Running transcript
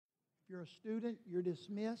you're a student, you're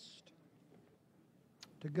dismissed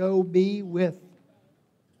to go be with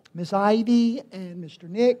Miss Ivy and Mr.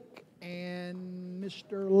 Nick and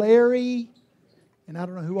Mr. Larry, and I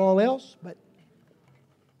don't know who all else, but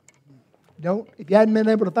if you hadn't been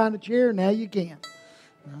able to find a chair, now you can.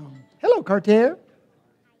 Hello, Carter.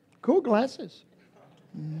 Cool glasses.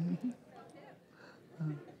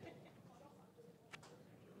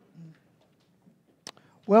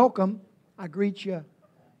 Welcome. I greet you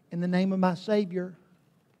in the name of my Savior,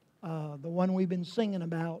 the one we've been singing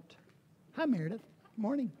about. Hi, Meredith. Good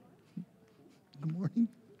morning. Good morning.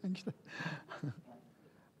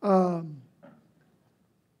 I'm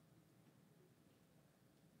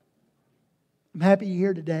happy you're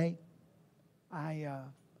here today. I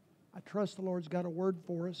trust the Lord's got a word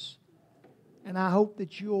for us, and I hope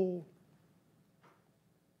that you'll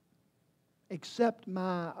accept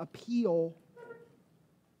my appeal.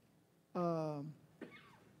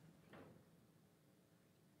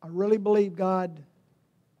 I really believe God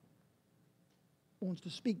wants to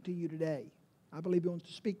speak to you today. I believe He wants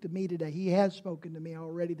to speak to me today. He has spoken to me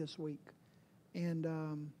already this week. And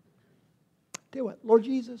tell you what, Lord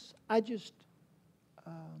Jesus, I just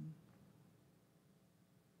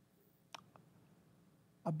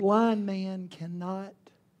a blind man cannot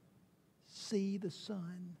see the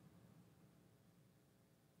sun.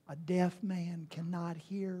 A deaf man cannot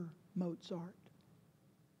hear Mozart.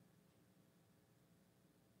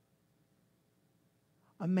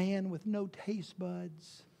 A man with no taste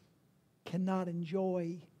buds cannot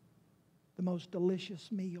enjoy the most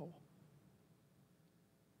delicious meal.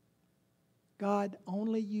 God,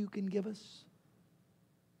 only You can give us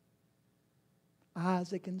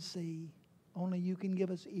eyes that can see. Only You can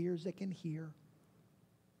give us ears that can hear.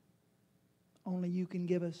 Only You can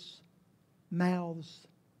give us mouths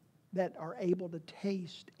that are able to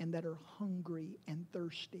taste and that are hungry and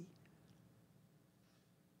thirsty.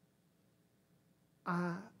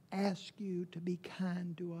 I ask You to be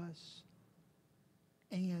kind to us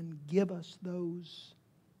and give us those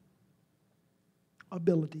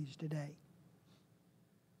abilities today.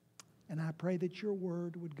 And I pray that Your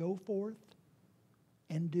word would go forth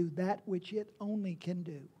and do that which it only can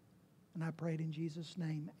do. And I pray it in Jesus'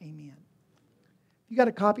 name, amen. If you got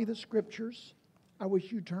a copy of the Scriptures, I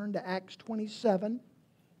wish you turn to Acts 27.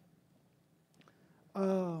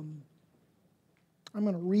 I'm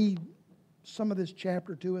going to read some of this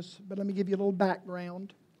chapter to us, but let me give you a little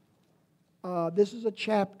background. This is a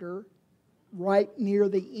chapter right near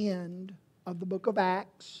the end of the book of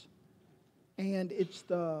Acts, and it's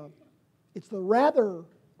the rather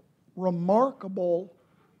remarkable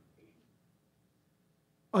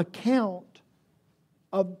account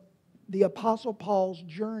of the Apostle Paul's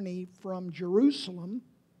journey from Jerusalem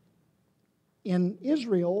in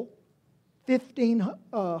Israel,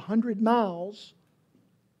 1,500 miles,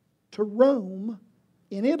 to Rome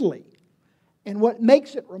in Italy. And what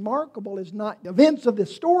makes it remarkable is not the events of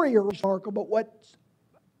this story are remarkable, but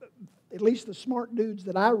at least the smart dudes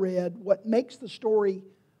that I read, what makes the story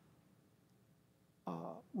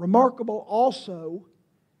remarkable also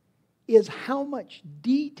is how much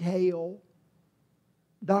detail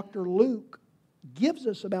Dr. Luke gives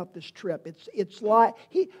us about this trip. It's like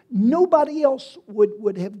nobody else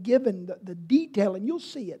would have given the detail, and you'll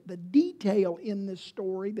see it. The detail in this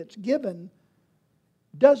story that's given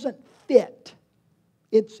doesn't fit.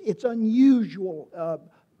 It's unusual.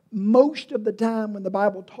 Most of the time when the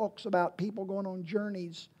Bible talks about people going on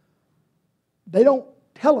journeys, they don't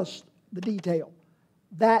tell us the detail.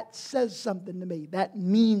 That says something to me. That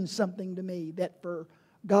means something to me. That for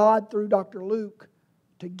God, through Dr. Luke,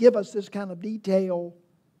 to give us this kind of detail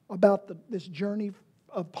about this journey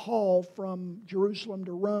of Paul from Jerusalem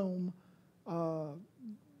to Rome,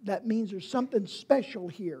 that means there's something special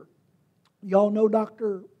here. Y'all know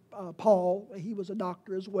Dr. Paul. He was a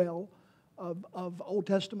doctor as well of Old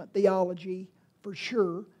Testament theology, for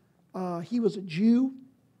sure. He was a Jew.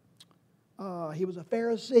 He was a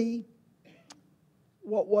Pharisee.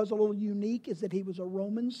 What was a little unique is that he was a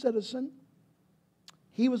Roman citizen.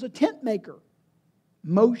 He was a tent maker.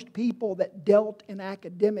 Most people that dealt in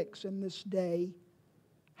academics in this day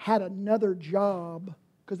had another job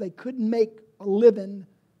because they couldn't make a living.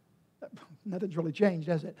 Nothing's really changed,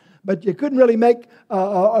 has it? But you couldn't really make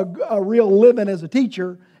a real living as a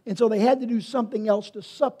teacher, and so they had to do something else to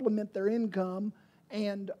supplement their income.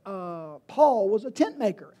 And Paul was a tent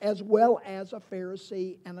maker as well as a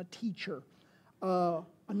Pharisee and a teacher.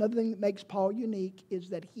 Another thing that makes Paul unique is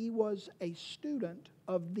that he was a student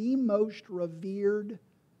of the most revered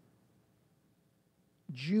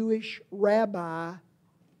Jewish rabbi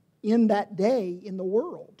in that day in the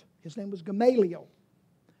world. His name was Gamaliel.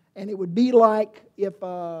 And it would be like if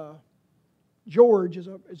George is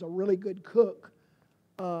a really good cook,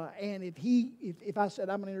 and if I said,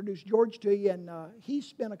 I'm going to introduce George to you, and he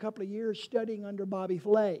spent a couple of years studying under Bobby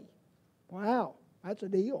Flay. Wow, that's a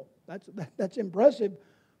deal. That's impressive.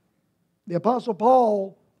 The Apostle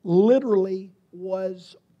Paul literally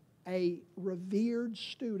was a revered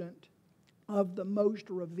student of the most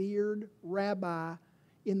revered rabbi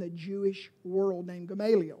in the Jewish world named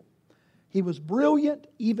Gamaliel. He was brilliant.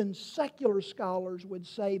 Even secular scholars would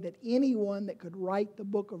say that anyone that could write the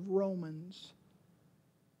book of Romans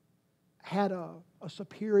had a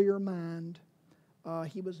superior mind.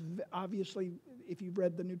 He was obviously, if you've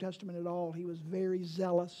read the New Testament at all, he was very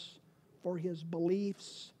zealous for his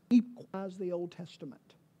beliefs. He memorized the Old Testament.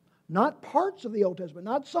 Not parts of the Old Testament,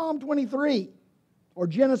 not Psalm 23 or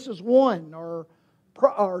Genesis 1 or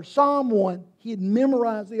Psalm 1. He had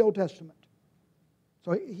memorized the Old Testament.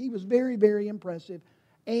 So he was very, very impressive.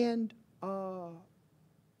 And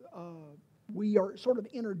we are sort of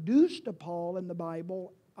introduced to Paul in the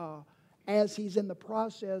Bible as he's in the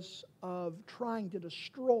process of trying to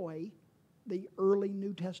destroy the early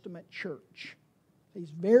New Testament church.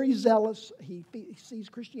 He's very zealous. He sees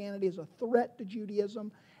Christianity as a threat to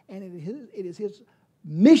Judaism, and it is his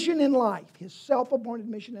mission in life, his self-appointed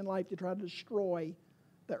mission in life, to try to destroy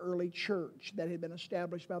the early church that had been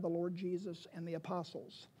established by the Lord Jesus and the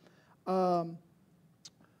apostles. Let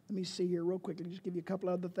me see here real quickly, just give you a couple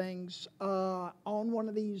other things. On one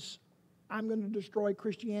of these I'm going to destroy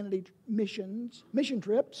Christianity mission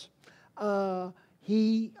trips,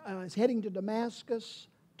 he is heading to Damascus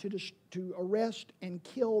to arrest and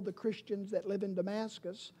kill the Christians that live in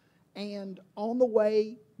Damascus. And on the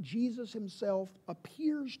way, Jesus himself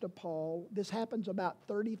appears to Paul. This happens about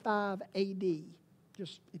 35 A.D.,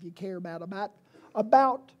 just if you care about a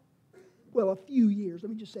few years. Let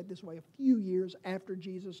me just say it this way, a few years after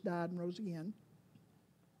Jesus died and rose again.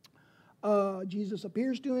 Jesus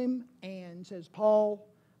appears to him and says, Paul,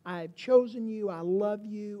 I've chosen you. I love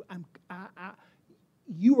you.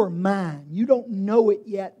 You are mine. You don't know it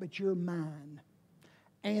yet, but you're mine.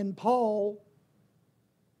 And Paul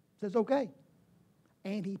says, okay.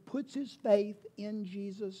 And he puts his faith in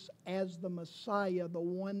Jesus as the Messiah, the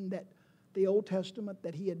one that the Old Testament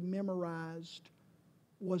that he had memorized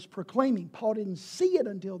was proclaiming. Paul didn't see it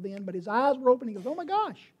until then, but his eyes were open. He goes, oh my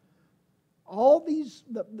gosh. All this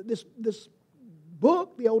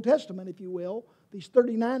book, the Old Testament, if you will, these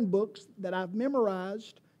 39 books that I've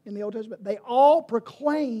memorized in the Old Testament, they all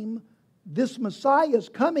proclaim this Messiah is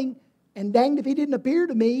coming, and danged if he didn't appear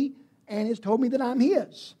to me and has told me that I'm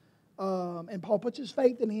his. And Paul puts his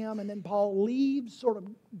faith in him, and then Paul leaves, sort of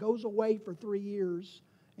goes away for 3 years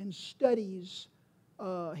and studies.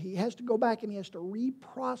 He has to go back and he has to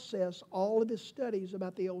reprocess all of his studies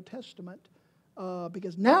about the Old Testament.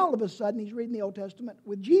 Because now all of a sudden he's reading the Old Testament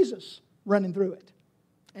with Jesus running through it.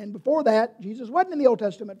 And before that, Jesus wasn't in the Old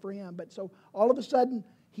Testament for him. But so all of a sudden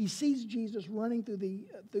he sees Jesus running through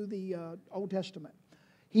the Old Testament.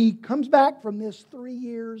 He comes back from this 3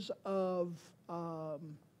 years of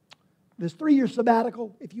this 3-year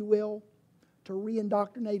sabbatical, if you will, to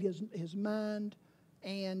re-indoctrinate his mind,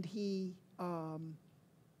 and he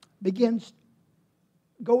begins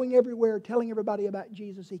going everywhere, telling everybody about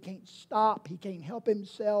Jesus. He can't stop. He can't help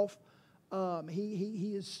himself.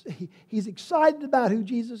 He's excited about who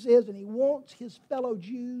Jesus is, and he wants his fellow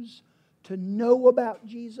Jews to know about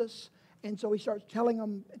Jesus. And so he starts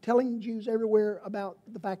telling Jews everywhere about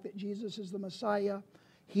the fact that Jesus is the Messiah.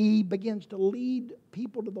 He begins to lead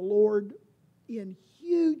people to the Lord in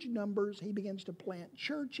huge numbers. He begins to plant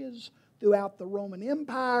churches throughout the Roman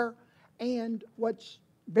Empire. And what's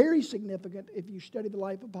very significant, if you study the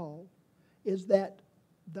life of Paul, is that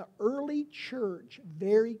the early church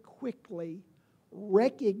very quickly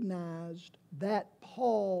recognized that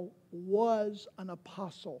Paul was an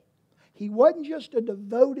apostle. He wasn't just a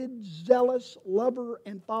devoted, zealous lover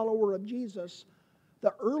and follower of Jesus.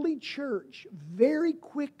 The early church very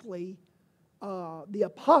quickly, the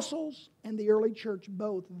apostles and the early church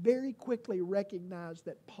both very quickly recognized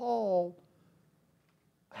that Paul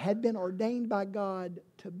had been ordained by God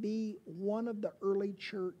to be one of the early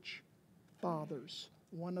church fathers,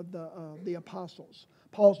 one of the apostles.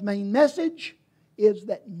 Paul's main message is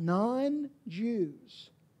that non-Jews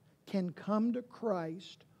can come to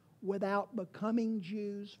Christ without becoming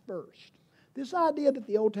Jews first. This idea that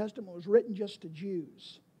the Old Testament was written just to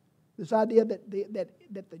Jews, this idea that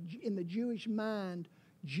in the Jewish mind,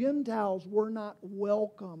 Gentiles were not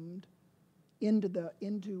welcomed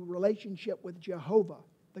into relationship with Jehovah,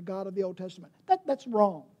 the God of the Old Testament. That's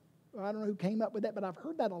wrong. I don't know who came up with that, but I've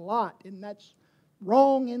heard that a lot, and that's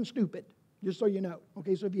wrong and stupid. Just so you know.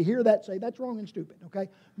 Okay, so if you hear that, say, that's wrong and stupid. Okay?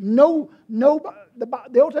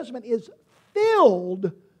 The Old Testament is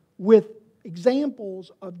filled with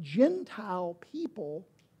examples of Gentile people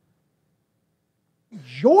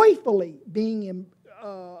joyfully being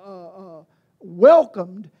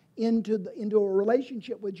welcomed into a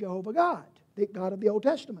relationship with Jehovah God, the God of the Old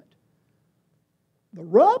Testament. The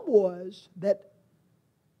rub was that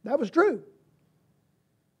was true.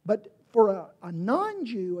 But for a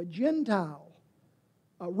non-Jew, a Gentile,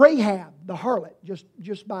 Rahab, the harlot,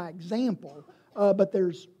 just by example, but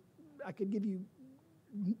I could give you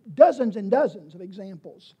dozens and dozens of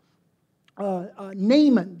examples.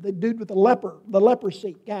 Naaman, the dude with the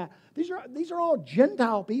leprosy guy. These are all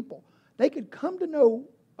Gentile people. They could come to know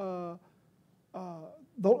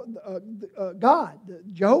God,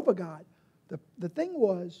 Jehovah God. The thing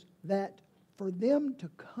was that for them to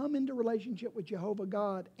come into relationship with Jehovah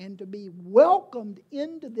God and to be welcomed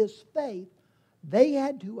into this faith, they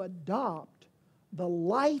had to adopt the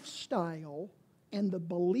lifestyle and the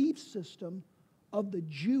belief system of the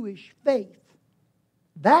Jewish faith.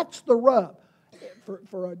 That's the rub.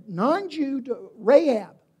 For a non-Jew,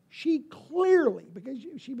 Rahab, she clearly, because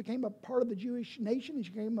she became a part of the Jewish nation and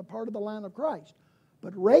she became a part of the line of Christ,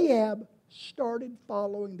 but Rahab started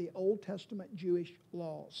following the Old Testament Jewish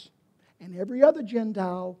laws. And every other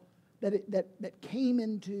Gentile that came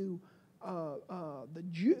into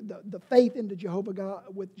the faith into Jehovah God,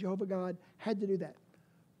 with Jehovah God, had to do that.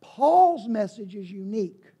 Paul's message is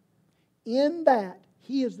unique in that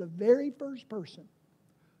he is the very first person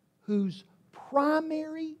whose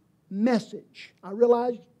primary message, I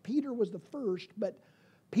realize Peter was the first, but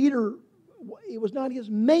Peter, it was not his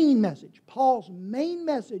main message. Paul's main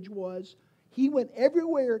message was he went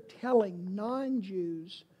everywhere telling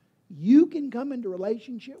non-Jews, you can come into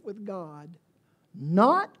relationship with God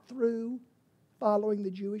not through following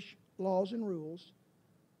the Jewish laws and rules,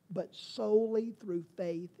 but solely through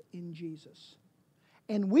faith in Jesus.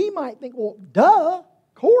 And we might think, well, duh,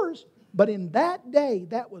 of course. But in that day,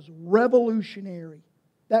 that was revolutionary.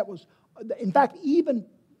 That was, in fact, even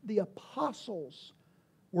the apostles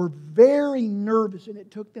were very nervous, and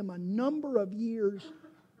it took them a number of years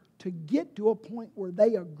to get to a point where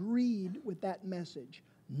they agreed with that message.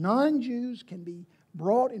 Non-Jews can be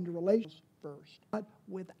brought into relations first, but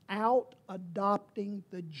without adopting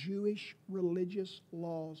the Jewish religious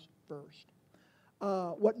laws first.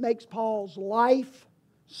 What makes Paul's life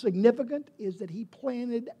significant is that he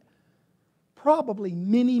planted probably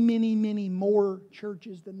many, many, many more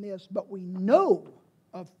churches than this, but we know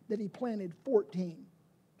that he planted 14.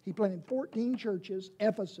 He planted 14 churches: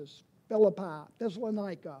 Ephesus, Philippi,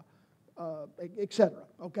 Thessalonica, etc.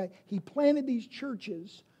 Okay, he planted these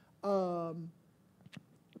churches, but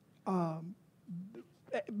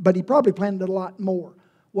he probably planted a lot more.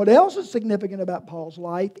 What else is significant about Paul's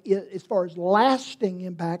life, as far as lasting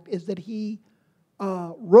impact, is that he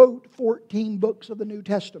wrote 14 books of the New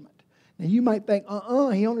Testament. Now you might think,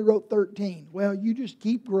 he only wrote 13. Well, you just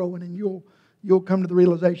keep growing, and you'll come to the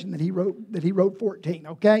realization that he wrote 14.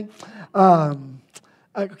 Okay.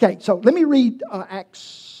 Okay. So let me read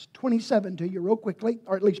Acts 27 to you real quickly,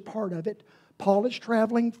 or at least part of it. Paul is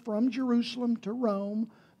traveling from Jerusalem to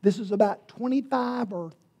Rome. This is about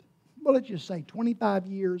 25 let's just say 25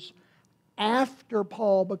 years after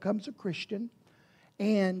Paul becomes a Christian.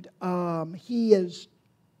 And his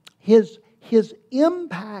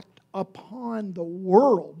impact upon the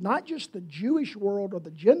world, not just the Jewish world or the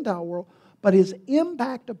Gentile world, but his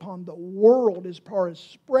impact upon the world as far as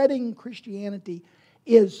spreading Christianity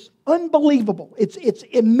is unbelievable. It's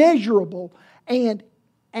immeasurable. And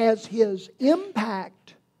as his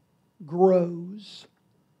impact grows,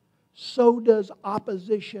 so does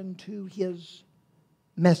opposition to his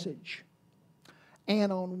message.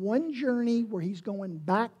 And on one journey where he's going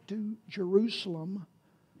back to Jerusalem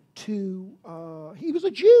he was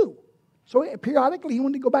a Jew. So periodically he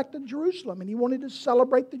wanted to go back to Jerusalem, and he wanted to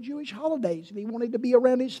celebrate the Jewish holidays, and he wanted to be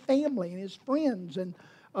around his family and his friends. And,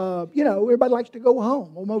 everybody likes to go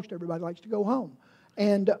home. Well, most everybody likes to go home.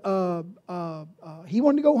 And he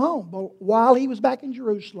wanted to go home. But while he was back in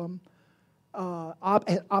Jerusalem,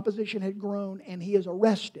 opposition had grown, and he is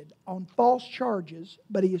arrested on false charges,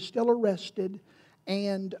 but he is still arrested.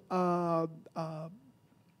 And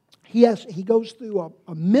he goes through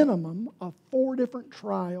a minimum of 4 different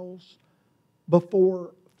trials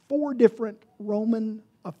before 4 different Roman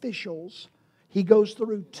officials. He goes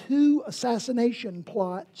through 2 assassination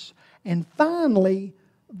plots, and finally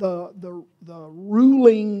the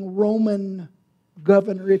ruling Roman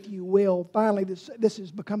governor, if you will, finally this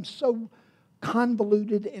has become so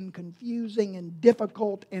convoluted and confusing and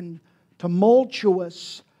difficult and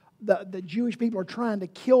tumultuous the Jewish people are trying to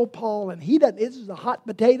kill Paul, and he doesn't. This is a hot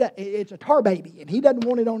potato. It's a tar baby, and he doesn't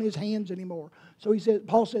want it on his hands anymore. So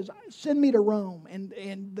Paul says, "Send me to Rome,"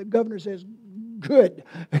 and the governor says, "Good,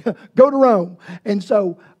 go to Rome." And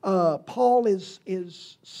so Paul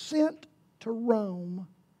is sent to Rome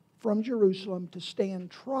from Jerusalem to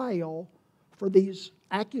stand trial for these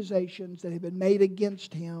accusations that have been made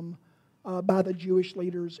against him by the Jewish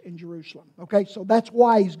leaders in Jerusalem. Okay, so that's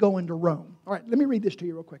why he's going to Rome. All right, let me read this to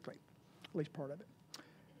you real quickly, at least part of it.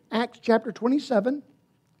 Acts chapter 27.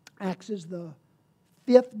 Acts is the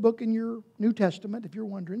 5th book in your New Testament, if you're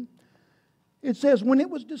wondering. It says, when it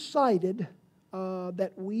was decided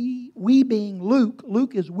that we being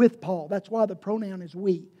Luke is with Paul. That's why the pronoun is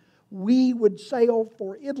we would sail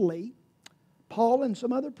for Italy. Paul and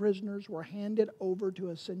some other prisoners were handed over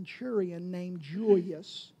to a centurion named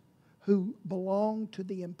Julius, who belonged to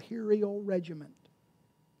the imperial regiment.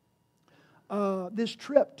 This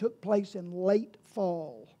trip took place in late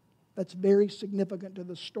fall. That's very significant to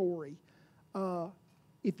the story.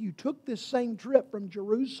 If you took this same trip from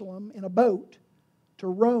Jerusalem in a boat to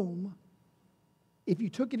Rome, if you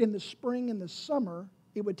took it in the spring and the summer,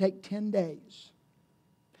 it would take 10 days.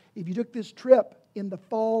 If you took this trip in the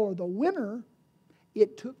fall or the winter,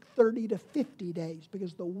 it took 30 to 50 days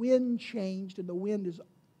because the wind changed and the wind is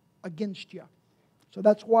against you. So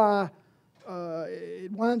that's why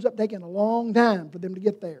it winds up taking a long time for them to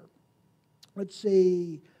get there. Let's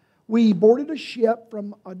see. We boarded a ship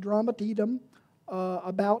from Adramyttium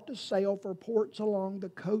about to sail for ports along the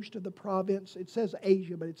coast of the province. It says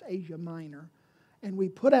Asia, but it's Asia Minor. And we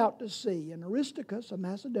put out to sea. And Aristarchus, a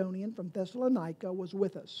Macedonian from Thessalonica, was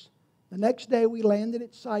with us. The next day we landed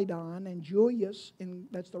at Sidon, and Julius,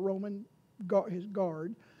 that's the Roman, his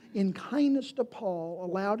guard, in kindness to Paul,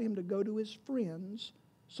 allowed him to go to his friends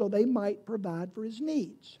so they might provide for his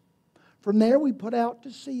needs. From there, we put out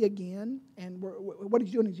to sea again, and what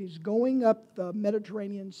he's doing is he's going up the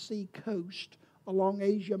Mediterranean Sea coast along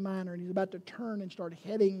Asia Minor, and he's about to turn and start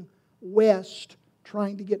heading west,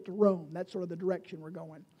 trying to get to Rome. That's sort of the direction we're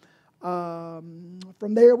going.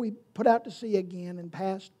 From there, we put out to sea again and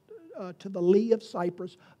passed to the lee of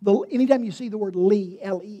Cyprus. Anytime you see the word lee,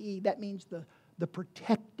 L-E-E, that means the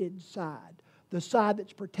protected side, the side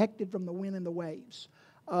that's protected from the wind and the waves.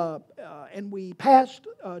 And we passed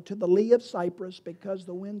to the lee of Cyprus because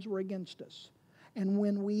the winds were against us. And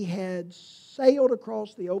when we had sailed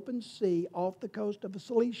across the open sea off the coast of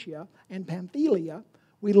Cilicia and Pamphylia,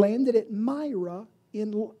 we landed at Myra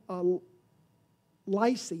in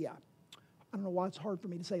Lycia. I don't know why it's hard for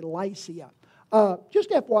me to say Lycia. Just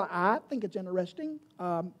FYI, I think it's interesting.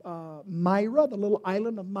 Myra, the little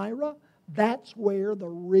island of Myra, that's where the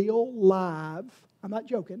real live, I'm not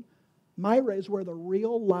joking, Myra is where the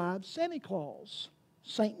real live Santa Claus,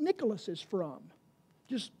 St. Nicholas, is from.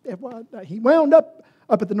 Just FYI, he wound up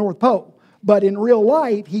at the North Pole. But in real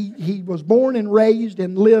life, he was born and raised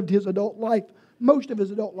and lived his adult life, most of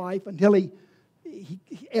his adult life, until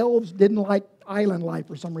elves didn't like island life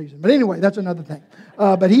for some reason. But anyway, that's another thing.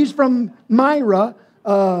 But he's from Myra,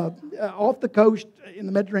 off the coast in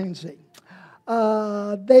the Mediterranean Sea.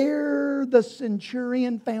 There, the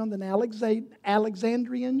centurion found an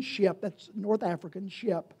Alexandrian ship, that's North African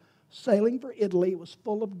ship, sailing for Italy. It was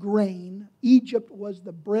full of grain. Egypt was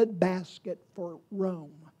the breadbasket for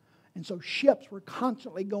Rome. And so ships were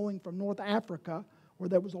constantly going from North Africa, where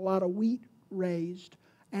there was a lot of wheat raised,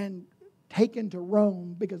 and taken to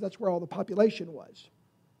Rome because that's where all the population was.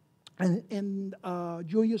 And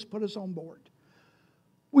Julius put us on board.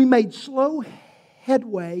 We made slow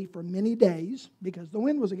headway for many days because the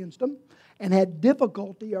wind was against them, and had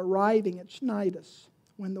difficulty arriving at Cnidus.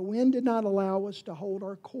 When the wind did not allow us to hold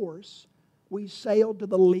our course, we sailed to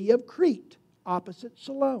the lee of Crete, opposite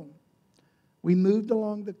Salome. We moved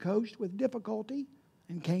along the coast with difficulty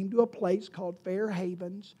and came to a place called Fair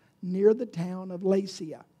Havens near the town of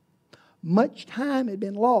Lasea. Much time had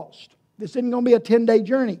been lost. This isn't going to be a 10-day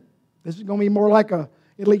journey. This is going to be more like at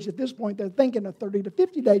least at this point, they're thinking a 30 to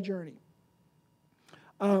 50-day journey.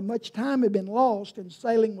 Much time had been lost, and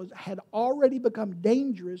sailing had already become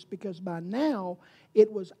dangerous because by now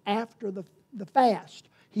it was after the fast.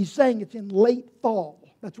 He's saying it's in late fall.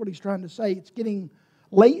 That's what he's trying to say. It's getting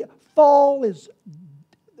late. Fall is,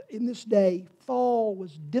 in this day, fall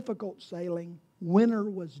was difficult sailing. Winter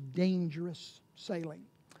was dangerous sailing.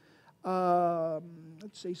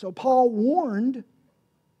 Let's see. So Paul warned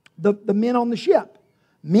the men on the ship.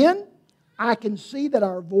 Men, I can see that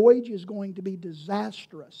our voyage is going to be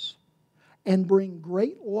disastrous and bring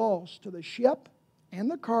great loss to the ship and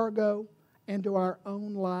the cargo and to our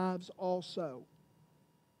own lives also.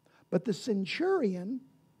 But the centurion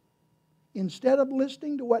instead of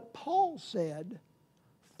listening to what Paul said,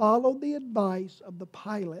 followed the advice of the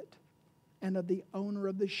pilot and of the owner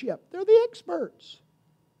of the ship. They're the experts.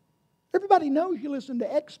 Everybody knows you listen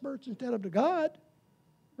to experts instead of to God,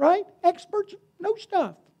 right? Experts know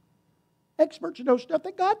stuff. Experts know stuff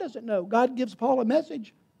that God doesn't know. God gives Paul a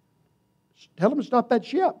message. Tell them to stop that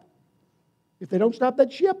ship. If they don't stop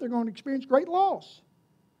that ship, they're going to experience great loss.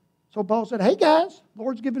 So Paul said, hey guys, the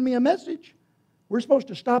Lord's given me a message. We're supposed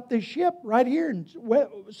to stop this ship right here and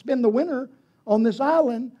spend the winter on this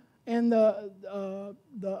island. And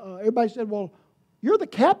everybody said, well, you're the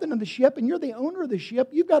captain of the ship and you're the owner of the ship.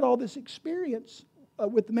 You've got all this experience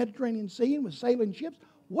with the Mediterranean Sea and with sailing ships.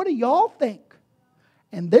 What do y'all think?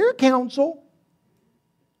 And their counsel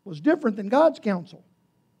was different than God's counsel.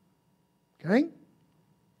 Okay?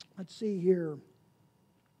 Let's see here.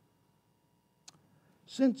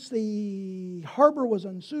 Since the harbor was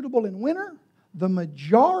unsuitable in winter, the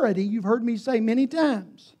majority, you've heard me say many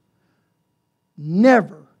times,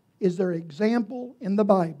 never is there an example in the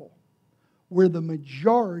Bible where the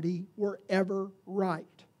majority were ever right.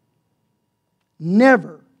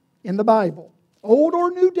 Never in the Bible, Old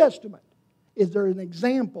or New Testament, is there an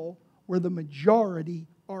example where the majority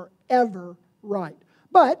are ever right.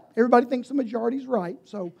 But everybody thinks the majority's right,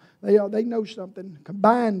 so they know something.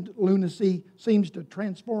 Combined lunacy seems to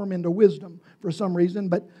transform into wisdom for some reason,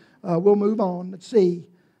 but we'll move on. Let's see.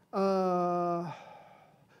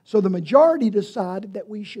 So the majority decided that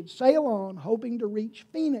we should sail on, hoping to reach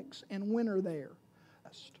Phoenix and winter there.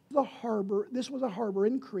 This was a harbor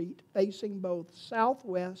in Crete, facing both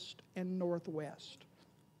southwest and northwest.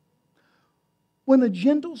 When a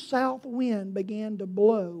gentle south wind began to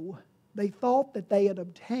blow, they thought that they had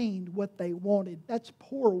obtained what they wanted. That's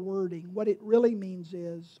poor wording. What it really means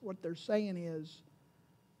is, what they're saying is,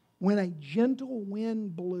 when a gentle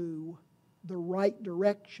wind blew the right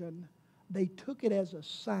direction, they took it as a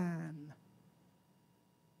sign.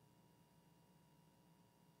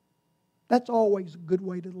 That's always a good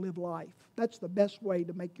way to live life. That's the best way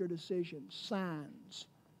to make your decisions. Signs.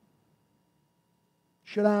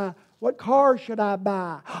 What car should I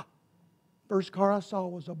buy? First car I saw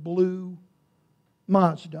was a blue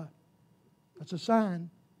Mazda. That's a sign.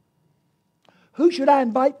 Who should I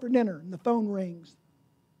invite for dinner? And the phone rings.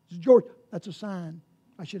 It's George. That's a sign.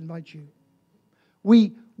 I should invite you.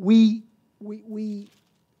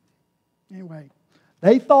 Anyway,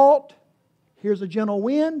 they thought, here's a gentle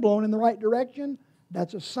wind blowing in the right direction.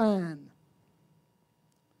 That's a sign.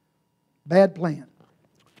 Bad plan.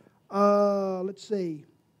 Let's see.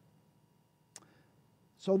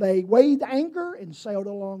 So they weighed anchor and sailed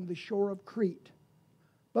along the shore of Crete.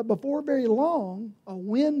 But before very long, a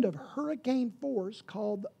wind of hurricane force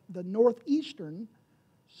called the northeastern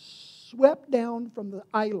swept down from the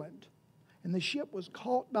island. And the ship was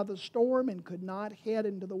caught by the storm and could not head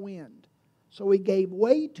into the wind. So we gave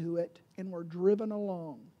way to it and were driven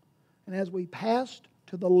along. And as we passed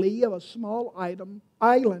to the lee of a small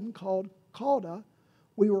island called Cauda,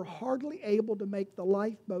 we were hardly able to make the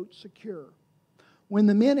lifeboat secure. When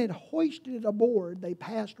the men had hoisted it aboard, they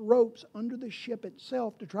passed ropes under the ship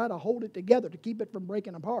itself to try to hold it together, to keep it from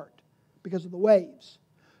breaking apart because of the waves.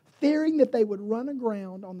 Fearing that they would run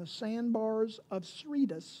aground on the sandbars of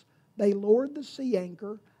Syrtis, they lowered the sea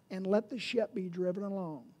anchor and let the ship be driven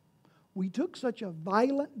along. We took such a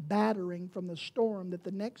violent battering from the storm that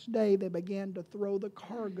the next day they began to throw the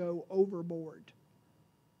cargo overboard.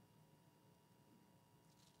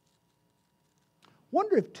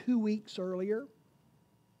 Wonder if 2 weeks earlier,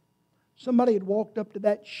 somebody had walked up to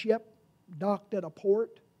that ship docked at a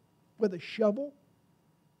port with a shovel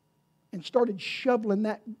and started shoveling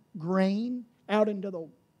that grain out into the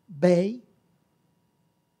bay.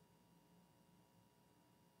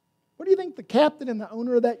 What do you think the captain and the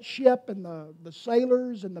owner of that ship and the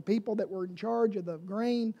sailors and the people that were in charge of the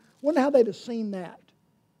grain, wonder how they'd have seen that?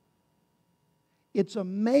 It's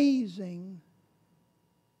amazing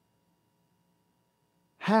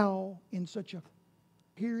how in such a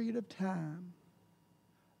period of time,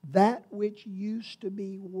 that which used to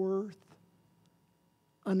be worth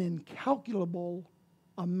an incalculable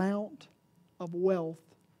amount of wealth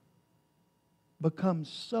becomes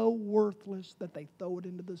so worthless that they throw it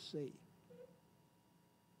into the sea.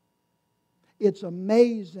 It's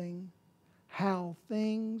amazing how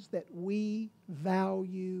things that we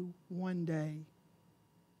value one day.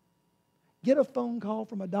 Get a phone call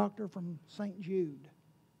from a doctor from St. Jude.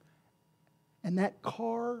 And that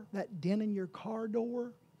dent in your car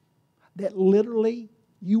door, that literally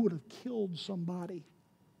you would have killed somebody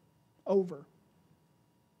over.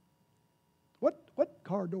 What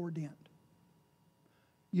car door dent?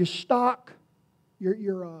 You stock, you're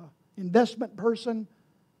investment person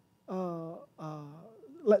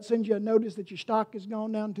sends you a notice that your stock has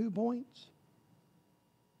gone down 2 points.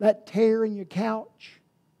 That tear in your couch.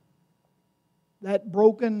 That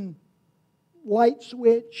broken light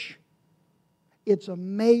switch. It's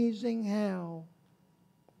amazing how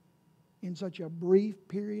in such a brief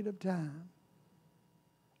period of time,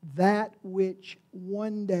 that which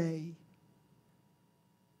one day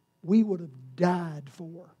we would have died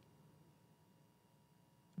for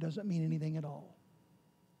doesn't mean anything at all.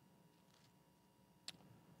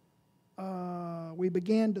 We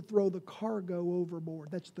began to throw the cargo overboard.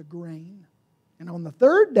 That's the grain. And on the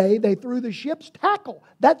third day, they threw the ship's tackle.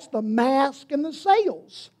 That's the mast and the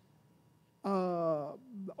sails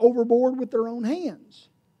overboard with their own hands.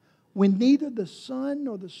 When neither the sun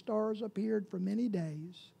nor the stars appeared for many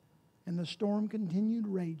days, and the storm continued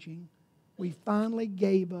raging, we finally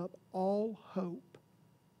gave up all hope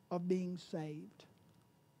of being saved.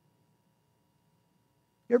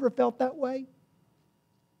 You ever felt that way?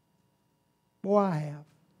 Boy, I have.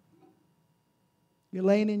 You're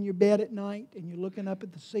laying in your bed at night and you're looking up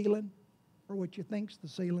at the ceiling, or what you think's the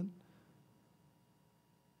ceiling,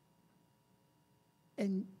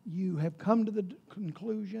 and you have come to the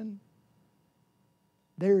conclusion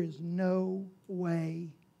there is no way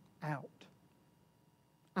out.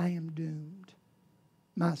 I am doomed.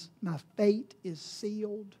 My fate is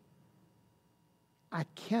sealed. I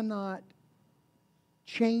cannot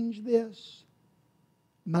change this.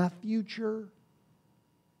 My future,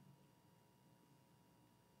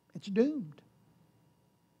 it's doomed.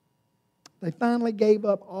 They finally gave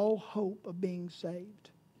up all hope of being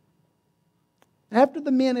saved. After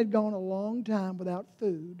the men had gone a long time without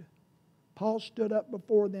food, Paul stood up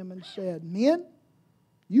before them and said, "Men,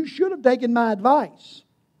 you should have taken my advice."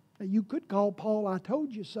 Now, you could call Paul, "I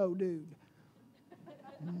told you so," dude.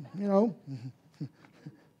 You know,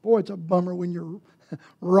 boy, it's a bummer when you're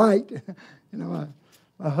right. You know,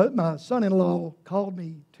 my son-in-law called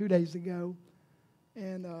me 2 days ago,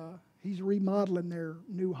 and he's remodeling their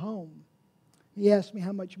new home. He asked me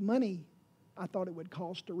how much money I thought it would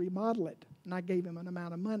cost to remodel it, and I gave him an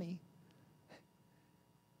amount of money.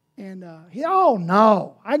 And he, "Oh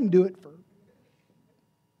no, I can do it for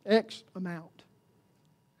X amount."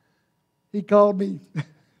 He called me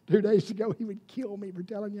 2 days ago. He would kill me for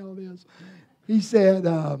telling you all this. He said,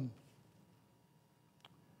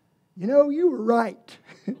 "You know, you were right.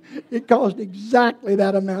 It cost exactly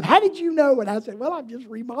that amount. How did you know?" And I said, "Well, I've just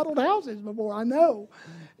remodeled houses before. I know."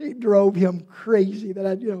 It drove him crazy that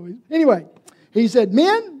Anyway, he said,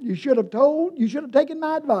 "Men, you should have taken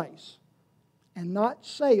my advice and not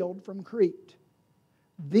sailed from Crete.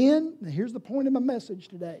 Then," now here's the point of my message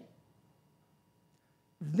today.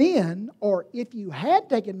 "Then, or if you had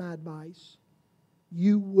taken my advice,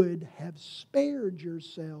 you would have spared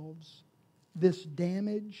yourselves this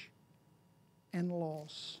damage and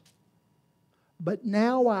loss. But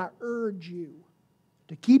now I urge you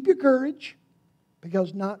to keep your courage,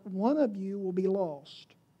 because not one of you will be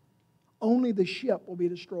lost. Only the ship will be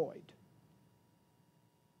destroyed.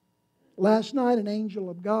 Last night an angel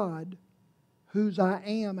of God, whose I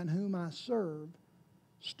am and whom I serve,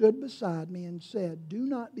 stood beside me and said, 'Do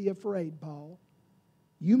not be afraid, Paul.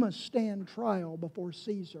 You must stand trial before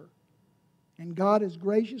Caesar, and God has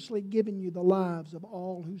graciously given you the lives of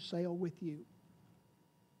all who sail with you.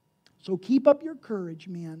 So keep up your courage,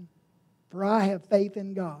 men, for I have faith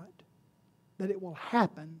in God that it will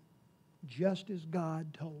happen just as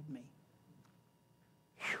God told me.'"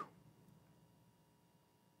 Whew.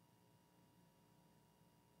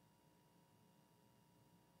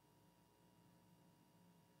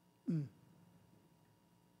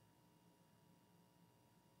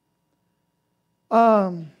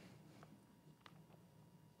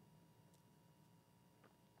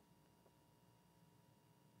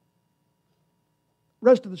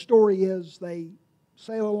 Rest of the story is they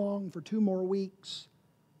sail along for 2 more weeks.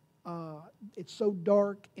 It's so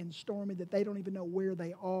dark and stormy that they don't even know where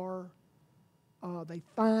they are. They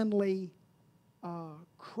finally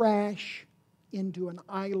crash into an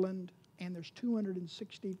island, and there's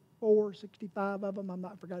 264, 65 of them.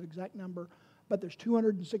 I forgot the exact number, but there's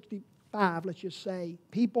 265, let's just say,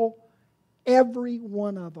 people. Every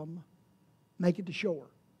one of them make it to shore.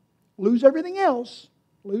 Lose everything else.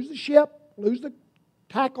 Lose the ship, lose the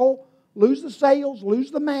tackle, lose the sails,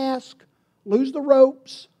 lose the mast, lose the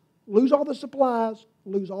ropes, lose all the supplies,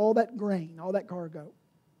 lose all that grain, all that cargo.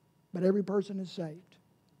 But every person is saved.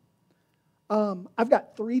 I've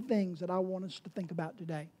got 3 things that I want us to think about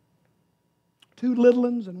today. 2 little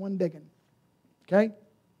ones and 1 big one. Okay?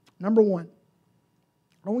 Number 1,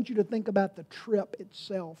 I want you to think about the trip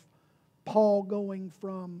itself Paul going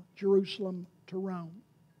from Jerusalem to Rome.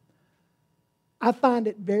 I find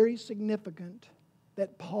it very significant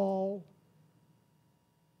that Paul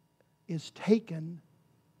is taken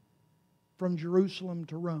from Jerusalem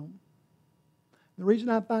to Rome. The reason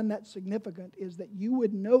I find that significant is that you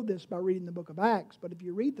wouldn't know this by reading the book of Acts, but if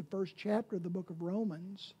you read the first chapter of the book of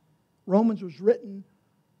Romans, Romans was written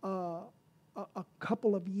a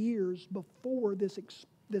couple of years before this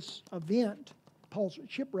event, Paul's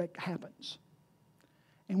shipwreck, happens.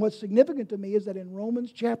 And what's significant to me is that in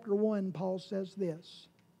Romans chapter 1, Paul says this: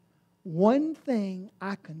 one thing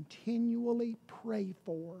I continually pray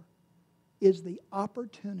for is the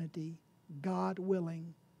opportunity, God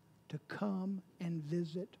willing, to come and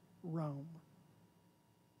visit Rome.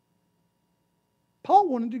 Paul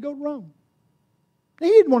wanted to go to Rome. He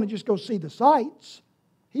didn't want to just go see the sights.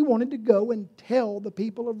 He wanted to go and tell the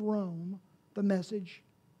people of Rome the message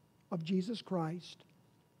of Jesus Christ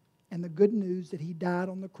and the good news that He died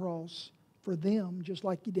on the cross for them just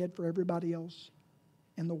like He did for everybody else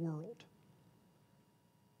in the world.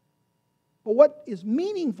 But what is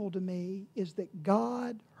meaningful to me is that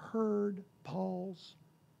God heard Paul's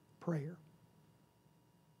prayer.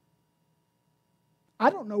 I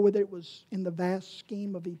don't know whether it was in the vast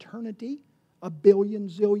scheme of eternity, a billion,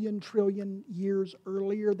 zillion, trillion years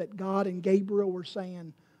earlier, that God and Gabriel were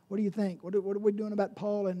saying, what do you think? What are we doing about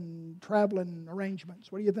Paul and traveling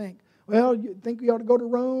arrangements? What do you think? Well, you think we ought to go to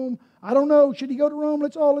Rome? I don't know. Should he go to Rome?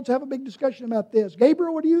 Let's have a big discussion about this.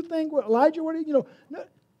 Gabriel, what do you think? Elijah, what do you know? No.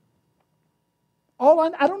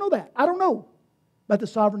 I don't know that. I don't know about the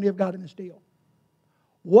sovereignty of God in this deal.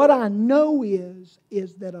 What I know is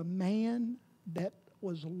that a man that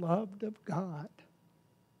was loved of God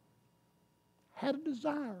had a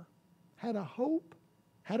desire, had a hope,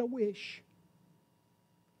 had a wish.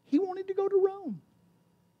 He wanted to go to Rome.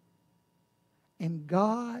 And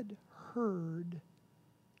God heard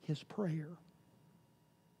his prayer.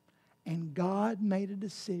 And God made a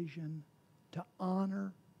decision to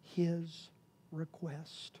honor his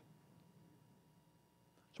request.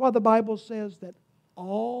 That's why the Bible says that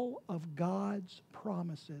all of God's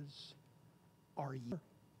promises are yes.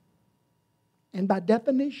 And by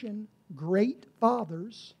definition, great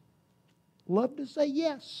fathers love to say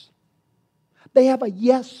yes. They have a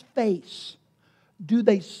yes face. Do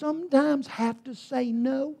they sometimes have to say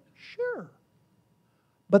no? Sure.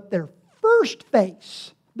 But their first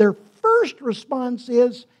face, their first response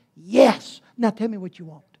is yes. Now tell me what you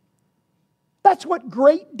want. That's what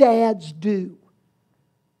great dads do.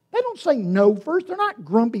 They don't say no first. They're not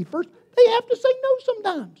grumpy first. They have to say no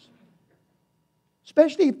sometimes.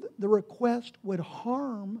 Especially if the request would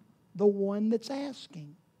harm the one that's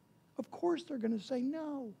asking. Of course they're going to say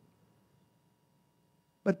no.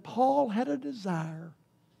 But Paul had a desire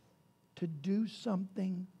to do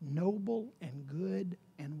something noble and good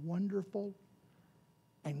and wonderful.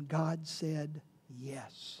 And God said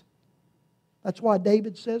yes. That's why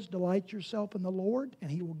David says, delight yourself in the Lord,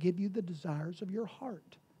 and He will give you the desires of your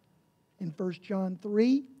heart. In 1 John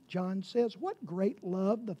 3, John says, what great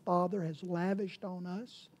love the Father has lavished on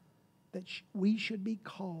us that we should be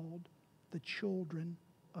called the children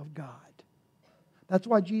of God. That's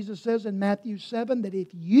why Jesus says in Matthew 7 that if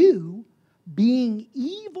you, being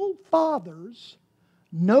evil fathers,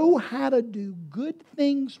 know how to do good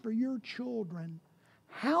things for your children,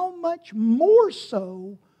 how much more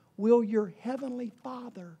so will your heavenly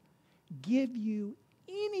Father give you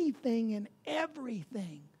anything and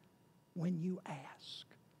everything when you ask?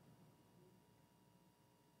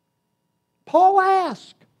 Paul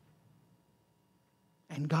asked,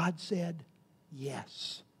 and God said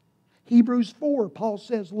yes. Hebrews 4, Paul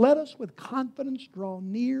says, let us with confidence draw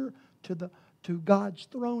near to God's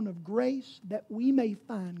throne of grace, that we may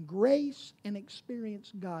find grace and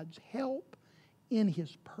experience God's help in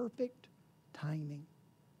His perfect timing.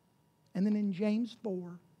 And then in James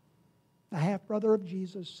 4, the half-brother of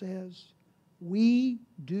Jesus says, we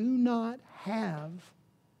do not have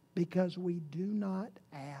because we do not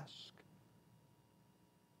ask.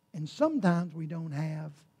 And sometimes we don't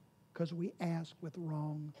have because we ask with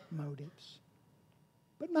wrong motives.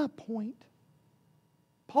 But my point,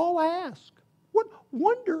 Paul asked.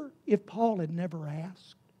 Wonder if Paul had never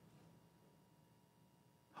asked.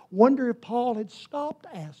 Wonder if Paul had stopped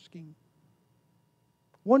asking.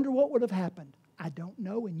 Wonder what would have happened. I don't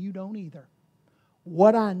know, and you don't either.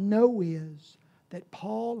 What I know is that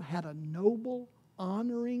Paul had a noble,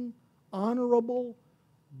 honorable,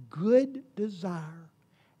 good desire.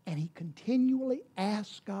 And he continually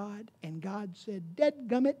asked God, and God said,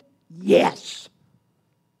 dadgummit, yes.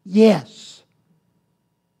 Yes.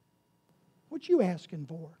 What you asking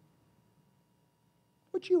for?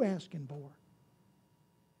 What you asking for?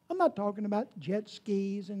 I'm not talking about jet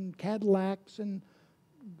skis and Cadillacs and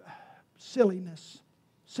silliness.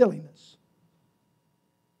 Silliness.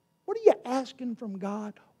 What are you asking from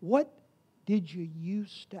God? What did you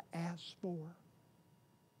used to ask for?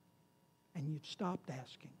 And you've stopped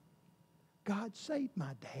asking. God, save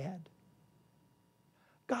my dad.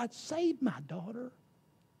 God, save my daughter.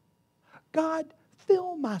 God,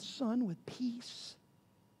 fill my son with peace.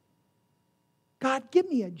 God, give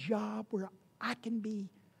me a job where I can be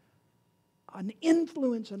an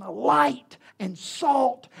influence and a light and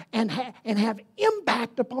salt and have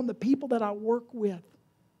impact upon the people that I work with.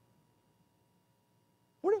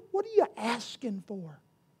 What are you asking for?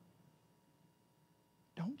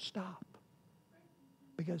 Don't stop.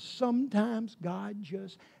 Because sometimes God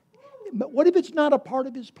just... But what if it's not a part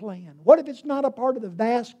of His plan? What if it's not a part of the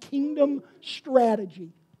vast kingdom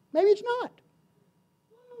strategy? Maybe it's not.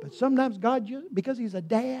 But sometimes God just, because He's a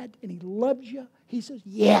dad and He loves you, He says,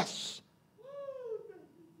 yes.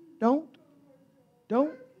 Don't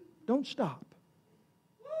stop.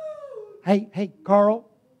 Hey, Carl.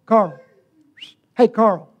 Hey,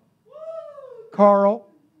 Carl.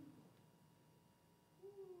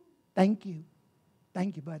 Thank you.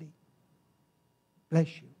 Thank you, buddy. Bless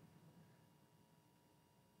you.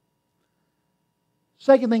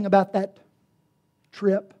 Second thing about that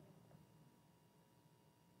trip,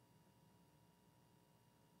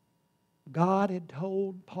 God had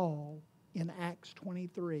told Paul in Acts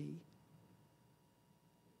 23,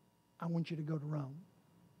 I want you to go to Rome.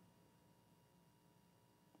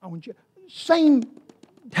 I want you, same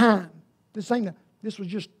time, this was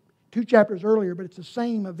just 2 chapters earlier, but it's the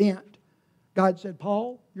same event. God said,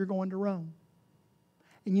 Paul, you're going to Rome.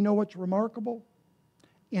 And you know what's remarkable?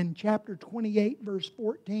 In chapter 28, verse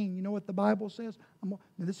 14, you know what the Bible says? Now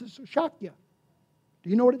this is to shock you. Do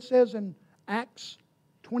you know what it says in Acts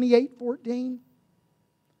 28:14?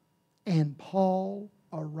 And Paul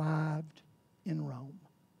arrived in Rome.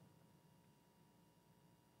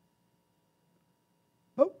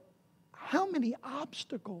 But how many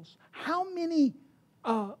obstacles, how many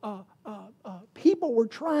people were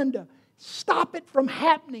trying to stop it from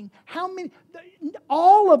happening?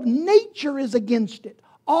 All of nature is against it.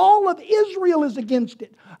 All of Israel is against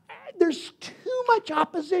it. There's too much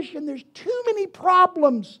opposition. There's too many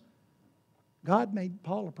problems. God made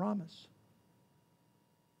Paul a promise.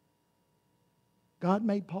 God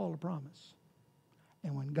made Paul a promise.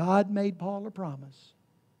 And when God made Paul a promise,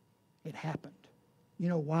 it happened. You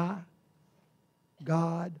know why?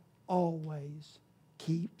 God always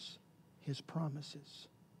keeps His promises.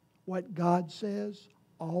 What God says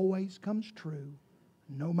always comes true,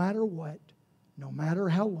 no matter what, no matter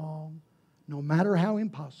how long, no matter how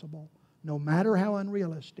impossible, no matter how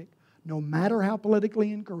unrealistic, no matter how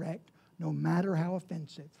politically incorrect, no matter how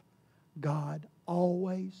offensive. God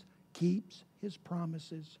always keeps His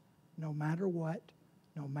promises, no matter what,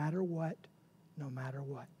 no matter what, no matter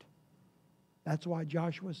what. That's why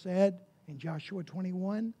Joshua said in Joshua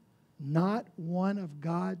 21, not one of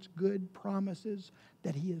God's good promises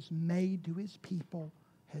that He has made to His people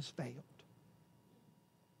has failed.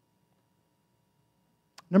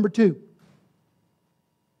 Number 2.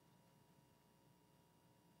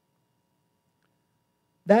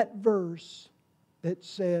 That verse that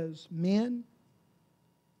says, men,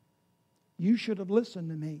 you should have listened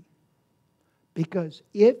to me. Because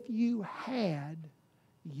if you had,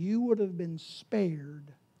 you would have been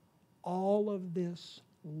spared all of this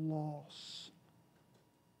loss.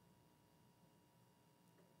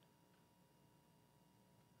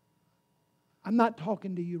 I'm not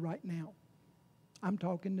talking to you right now. I'm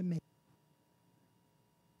talking to me.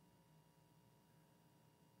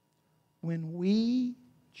 When we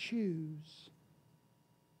choose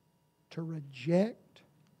to reject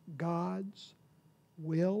God's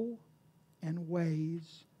will and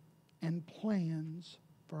ways and plans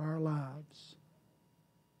for our lives,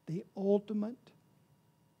 the ultimate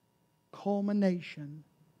culmination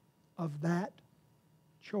of that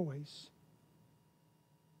choice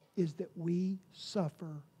is that we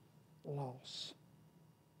suffer loss.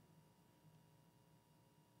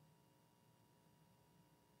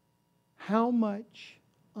 How much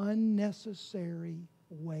unnecessary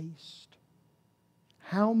waste,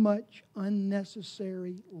 how much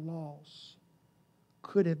unnecessary loss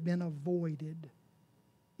could have been avoided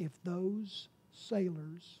if those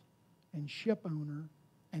sailors and ship owner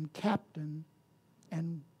and captain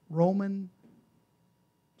and Roman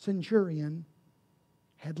centurion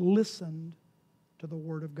had listened to the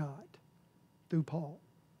Word of God through Paul.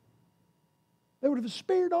 They would have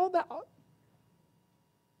spared all that.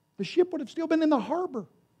 The ship would have still been in the harbor.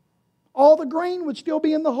 All the grain would still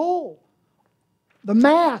be in the hull. The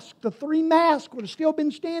mast, the 3 masts would have still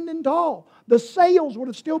been standing tall. The sails would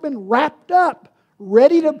have still been wrapped up,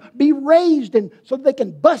 ready to be raised and so they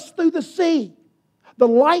can bust through the sea. The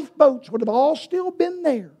lifeboats would have all still been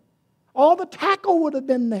there. All the tackle would have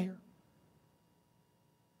been there.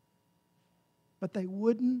 But they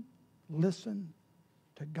wouldn't listen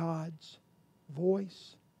to God's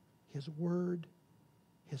voice, His word,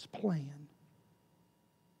 His plan.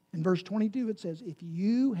 In verse 22 it says, if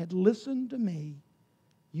you had listened to me,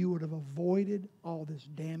 you would have avoided all this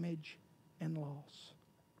damage and loss.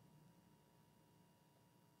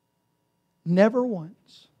 Never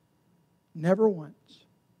once, never once,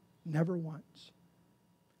 never once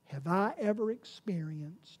have I ever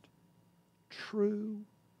experienced true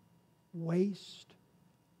waste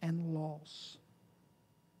and loss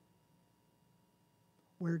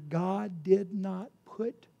where God did not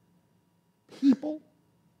put people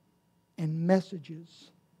and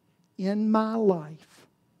messages in my life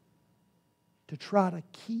to try to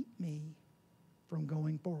keep me from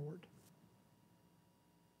going forward.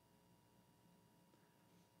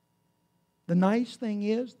 The nice thing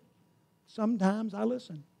is, sometimes I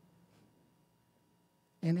listen.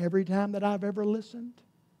 And every time that I've ever listened,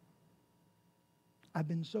 I've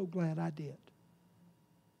been so glad I did.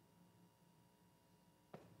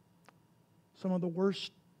 Some of the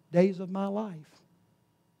worst days of my life,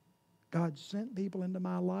 God sent people into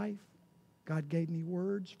my life. God gave me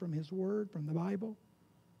words from His Word, from the Bible,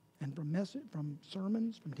 and from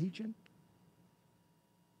sermons, from teaching.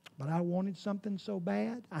 But I wanted something so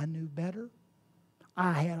bad, I knew better.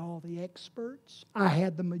 I had all the experts. I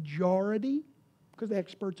had the majority, because the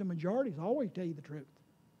experts and majorities always tell you the truth.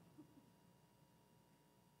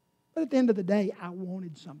 But at the end of the day, I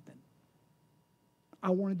wanted something. I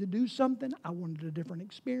wanted to do something. I wanted a different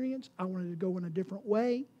experience. I wanted to go in a different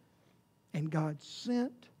way. And God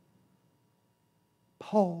sent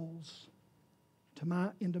Paul's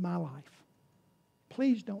into my life.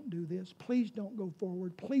 Please don't do this. Please don't go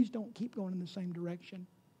forward. Please don't keep going in the same direction.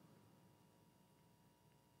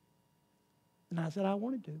 And I said I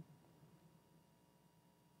wanted to.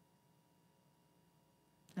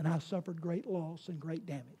 And I suffered great loss and great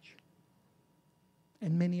damage.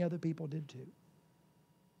 And many other people did too.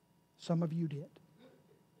 Some of you did.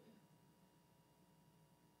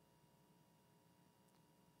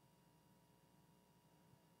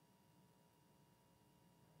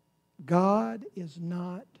 God is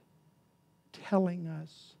not telling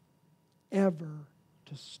us ever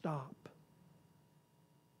to stop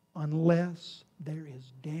unless there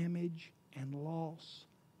is damage and loss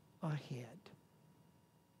ahead.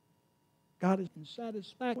 God is in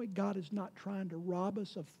satisfaction. God is not trying to rob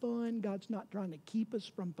us of fun. God's not trying to keep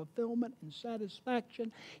us from fulfillment and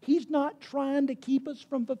satisfaction. He's not trying to keep us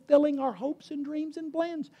from fulfilling our hopes and dreams and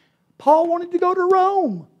plans. Paul wanted to go to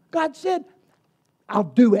Rome. God said, I'll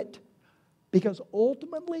do it. Because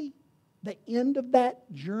ultimately, the end of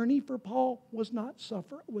that journey for Paul was not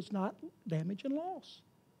damage and loss.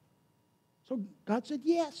 So God said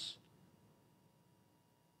yes.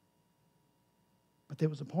 But there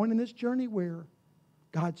was a point in this journey where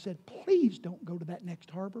God said, please don't go to that next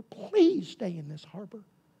harbor. Please stay in this harbor.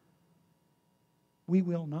 We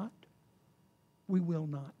will not. We will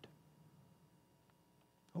not.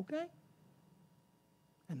 Okay?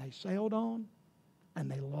 And they sailed on,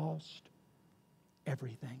 and they lost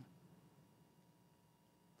everything.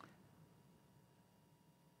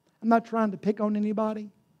 I'm not trying to pick on anybody.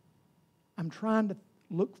 I'm trying to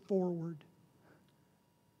look forward.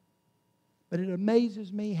 But it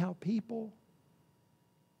amazes me how people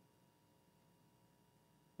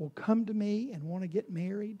will come to me and want to get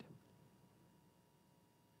married.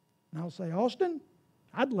 And I'll say, Austin,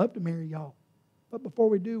 I'd love to marry y'all. But before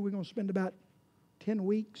we do, we're going to spend about 10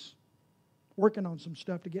 weeks working on some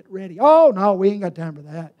stuff to get ready. Oh, no, we ain't got time for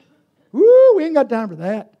that. Woo, we ain't got time for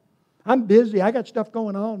that. I'm busy. I got stuff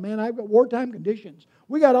going on, man. I've got wartime conditions.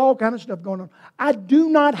 We got all kind of stuff going on. I do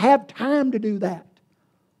not have time to do that.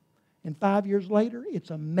 And 5 years later, it's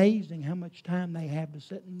amazing how much time they have to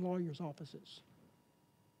sit in lawyers' offices.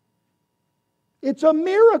 It's a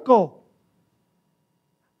miracle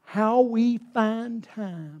how we find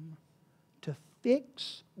time to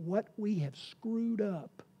fix what we have screwed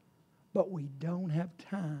up, but we don't have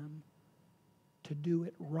time to do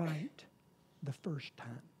it right the first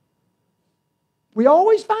time. We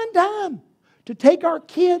always find time to take our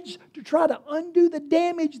kids to try to undo the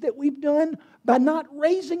damage that we've done by not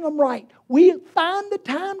raising them right. We find the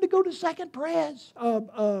time to go to second pres,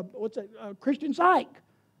 Christian psych.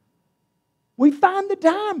 We find the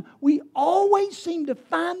time. We always seem to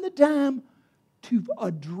find the time to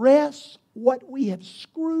address what we have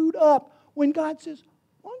screwed up when God says,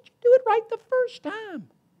 why don't you do it right the first time?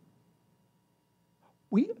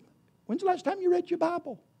 When's the last time you read your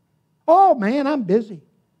Bible? Oh man, I'm busy.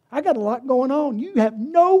 I got a lot going on. You have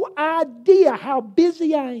no idea how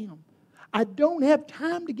busy I am. I don't have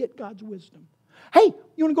time to get God's wisdom. Hey,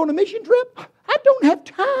 you want to go on a mission trip? I don't have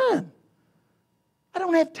time. I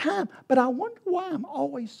don't have time. But I wonder why I'm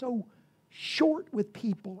always so short with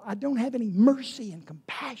people. I don't have any mercy and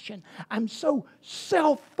compassion. I'm so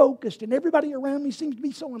self-focused, and everybody around me seems to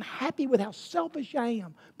be so unhappy with how selfish I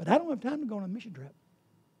am. But I don't have time to go on a mission trip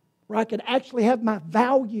where I could actually have my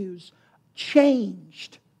values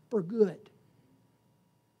changed for good.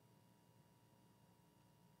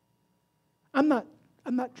 I'm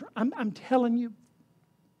telling you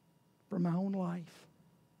from my own life.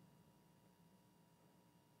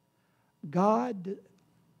 God,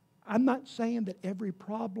 I'm not saying that every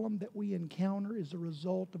problem that we encounter is a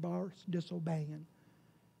result of our disobeying.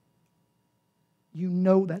 You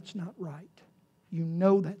know that's not right. You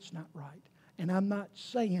know that's not right. And I'm not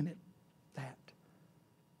saying it that.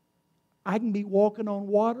 I can be walking on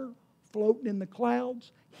water, floating in the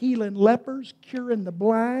clouds, healing lepers, curing the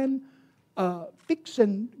blind,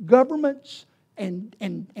 fixing governments, and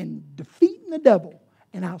defeating the devil,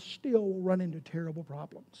 and I'll still run into terrible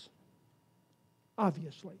problems.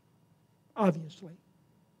 Obviously.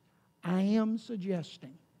 I am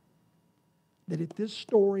suggesting that if this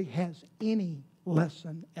story has any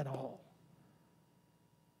lesson at all,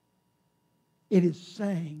 it is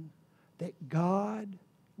saying that God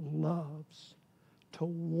loves to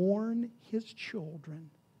warn His children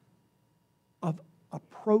of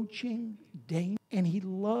approaching danger, and He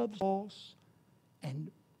loves loss and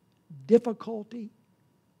difficulty,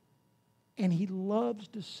 and He loves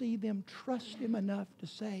to see them trust Him enough to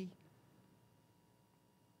say,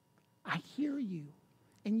 I hear you.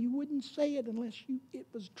 And you wouldn't say it unless it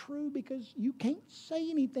was true, because you can't say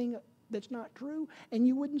anything that's not true. And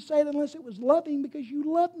you wouldn't say it unless it was loving, because you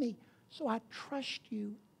love me. So I trust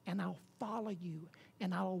you, and I'll follow you,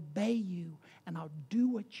 and I'll obey you, and I'll do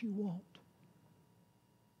what you want.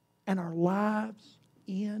 And our lives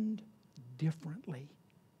end differently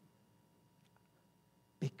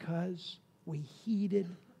because we heeded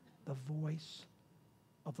the voice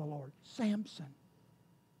of the Lord. Samson,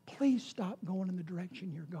 please stop going in the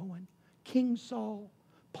direction you're going. King Saul,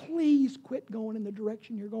 please quit going in the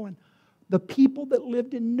direction you're going. The people that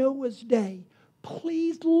lived in Noah's day,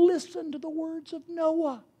 please listen to the words of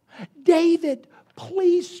Noah. David,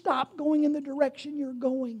 please stop going in the direction you're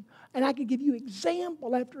going. And I could give you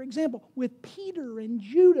example after example. With Peter and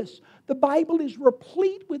Judas, the Bible is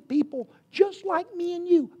replete with people just like me and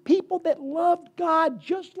you. People that loved God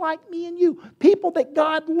just like me and you. People that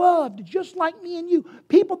God loved just like me and you.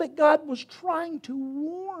 People that God was trying to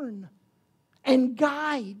warn and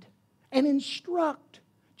guide and instruct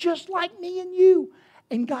just like me and you.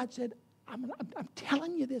 And God said, I'm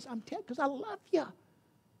telling you this because I love you.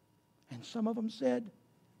 And some of them said,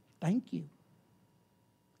 thank you,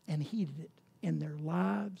 and heeded it. And their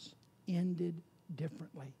lives ended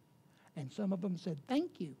differently. And some of them said,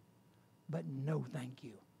 thank you, but no thank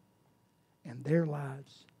you. And their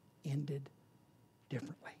lives ended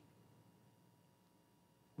differently.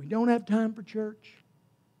 We don't have time for church.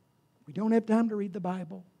 We don't have time to read the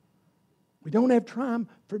Bible. We don't have time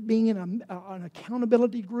for being in an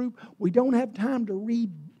accountability group. We don't have time to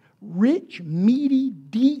read rich, meaty,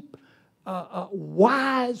 deep,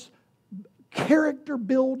 wise,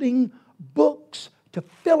 character-building books to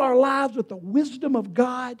fill our lives with the wisdom of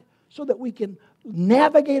God so that we can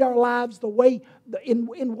navigate our lives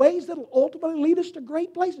in ways that will ultimately lead us to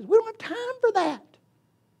great places. We don't have time for that.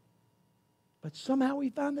 But somehow we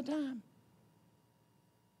find the time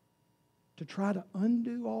to try to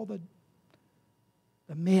undo all the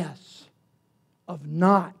mess of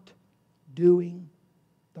not doing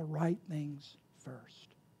the right things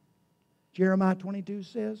first. Jeremiah 22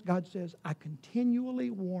 says, God says, I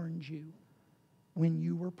continually warned you when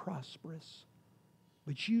you were prosperous,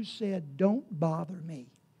 but you said, don't bother me.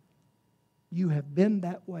 You have been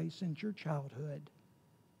that way since your childhood,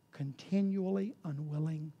 continually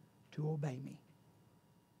unwilling to obey me.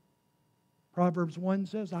 Proverbs 1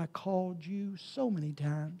 says, I called you so many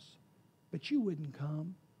times, but you wouldn't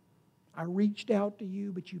come. I reached out to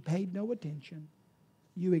you, but you paid no attention.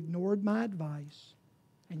 You ignored my advice,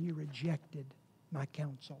 and you rejected my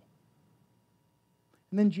counsel.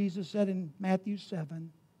 And then Jesus said in Matthew 7,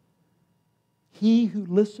 he who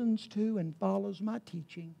listens to and follows my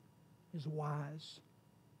teaching is wise,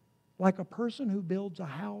 like a person who builds a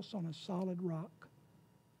house on a solid rock.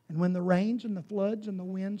 And when the rains and the floods and the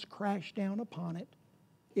winds crash down upon it,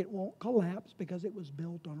 it won't collapse because it was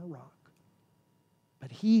built on a rock.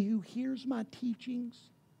 But he who hears my teachings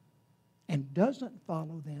and doesn't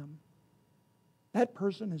follow them, that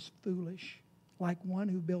person is foolish, like one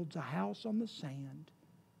who builds a house on the sand.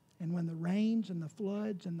 And when the rains and the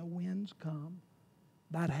floods and the winds come,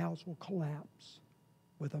 that house will collapse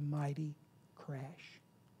with a mighty crash.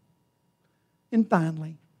 And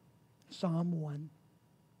finally, Psalm 1.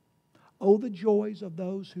 Oh, the joys of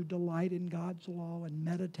those who delight in God's law and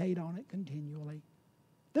meditate on it continually.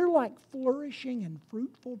 They're like flourishing and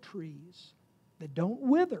fruitful trees that don't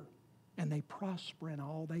wither, and they prosper in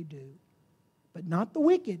all they do. But not the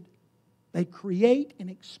wicked. They create and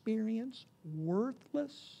experience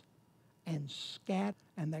worthless and scatter,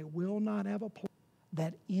 and they will not have a place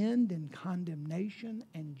that end in condemnation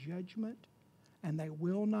and judgment, and they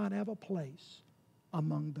will not have a place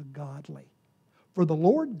among the godly. For the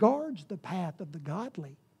Lord guards the path of the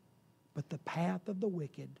godly, but the path of the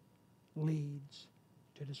wicked leads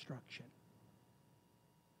to destruction.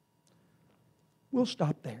 We'll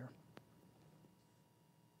stop there.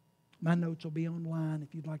 My notes will be online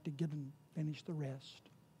if you'd like to get and finish the rest.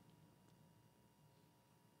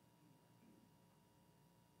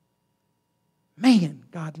 Man,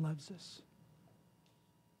 God loves us.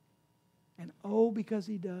 And oh, because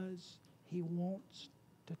He does, He wants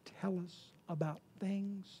to tell us about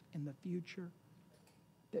things in the future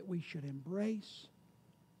that we should embrace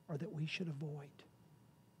or that we should avoid.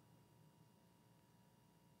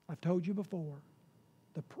 I've told you before,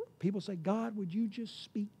 people say, God, would you just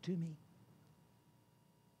speak to me?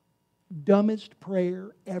 Dumbest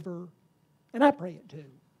prayer ever. And I pray it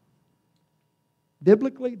too.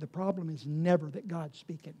 Biblically, the problem is never that God's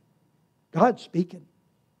speaking. God's speaking.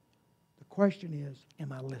 The question is,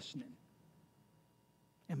 am I listening?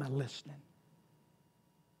 Am I listening?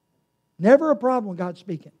 Never a problem when God's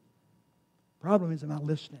speaking. The problem is, am I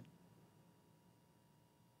listening?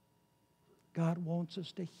 God wants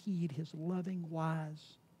us to heed His loving,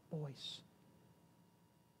 wise voice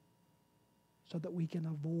so that we can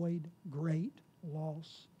avoid great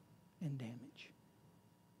loss and damage.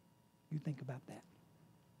 You think about that.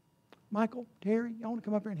 Michael, Terry, y'all want to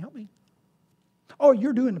come up here and help me? Oh,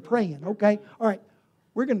 you're doing the praying. Okay. All right.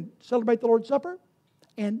 We're going to celebrate the Lord's Supper.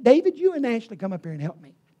 And David, you and Ashley come up here and help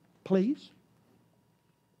me, please.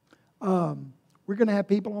 We're going to have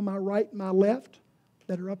people on my right and my left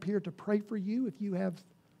that are up here to pray for you. If you have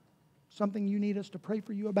something you need us to pray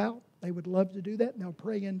for you about, they would love to do that. And they'll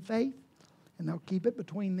pray in faith, and they'll keep it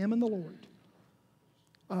between them and the Lord.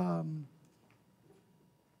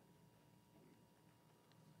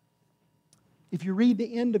 If you read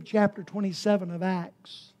the end of chapter 27 of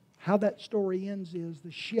Acts, how that story ends is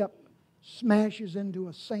the ship smashes into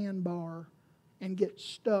a sandbar and gets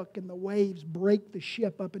stuck, and the waves break the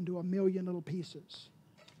ship up into 1,000,000 little pieces.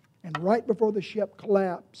 And right before the ship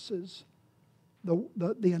collapses,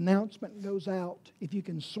 the announcement goes out. If you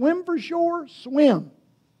can swim for shore, swim.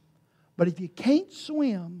 But if you can't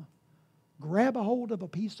swim, grab a hold of a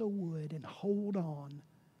piece of wood and hold on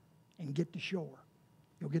and get to shore.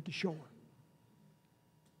 You'll get to shore.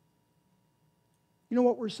 You know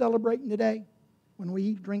what we're celebrating today when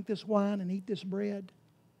we drink this wine and eat this bread?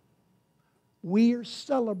 We are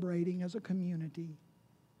celebrating as a community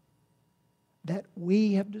that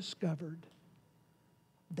we have discovered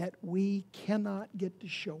that we cannot get to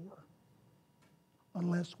shore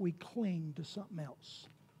unless we cling to something else.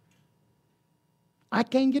 I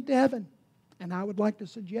can't get to heaven, and I would like to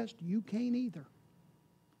suggest you can't either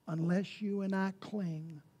unless you and I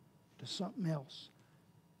cling to something else.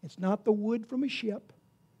 It's not the wood from a ship,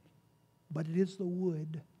 but it is the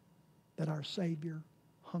wood that our Savior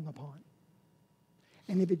hung upon.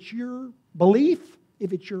 And if it's your belief,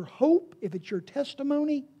 if it's your hope, if it's your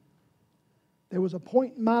testimony, there was a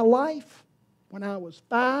point in my life when I was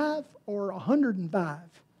 5 or 105,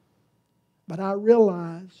 but I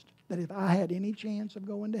realized that if I had any chance of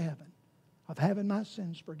going to heaven, of having my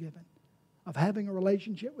sins forgiven, of having a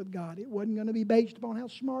relationship with God, it wasn't going to be based upon how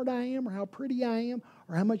smart I am or how pretty I am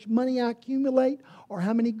or how much money I accumulate or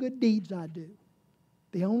how many good deeds I do.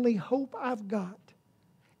 The only hope I've got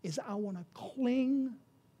is I want to cling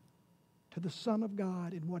to the Son of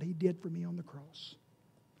God and what He did for me on the cross.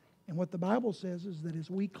 And what the Bible says is that as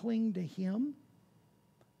we cling to Him,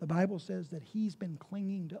 the Bible says that He's been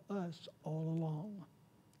clinging to us all along.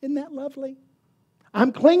 Isn't that lovely?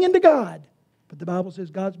 I'm clinging to God, but the Bible says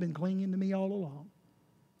God's been clinging to me all along.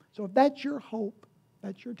 So if that's your hope,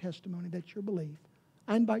 that's your testimony, that's your belief,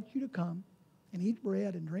 I invite you to come and eat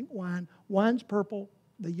bread and drink wine. Wine's purple,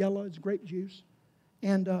 the yellow is grape juice.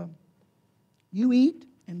 And you eat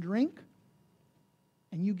and drink,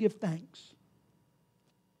 and you give thanks.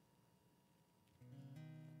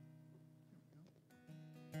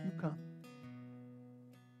 You come.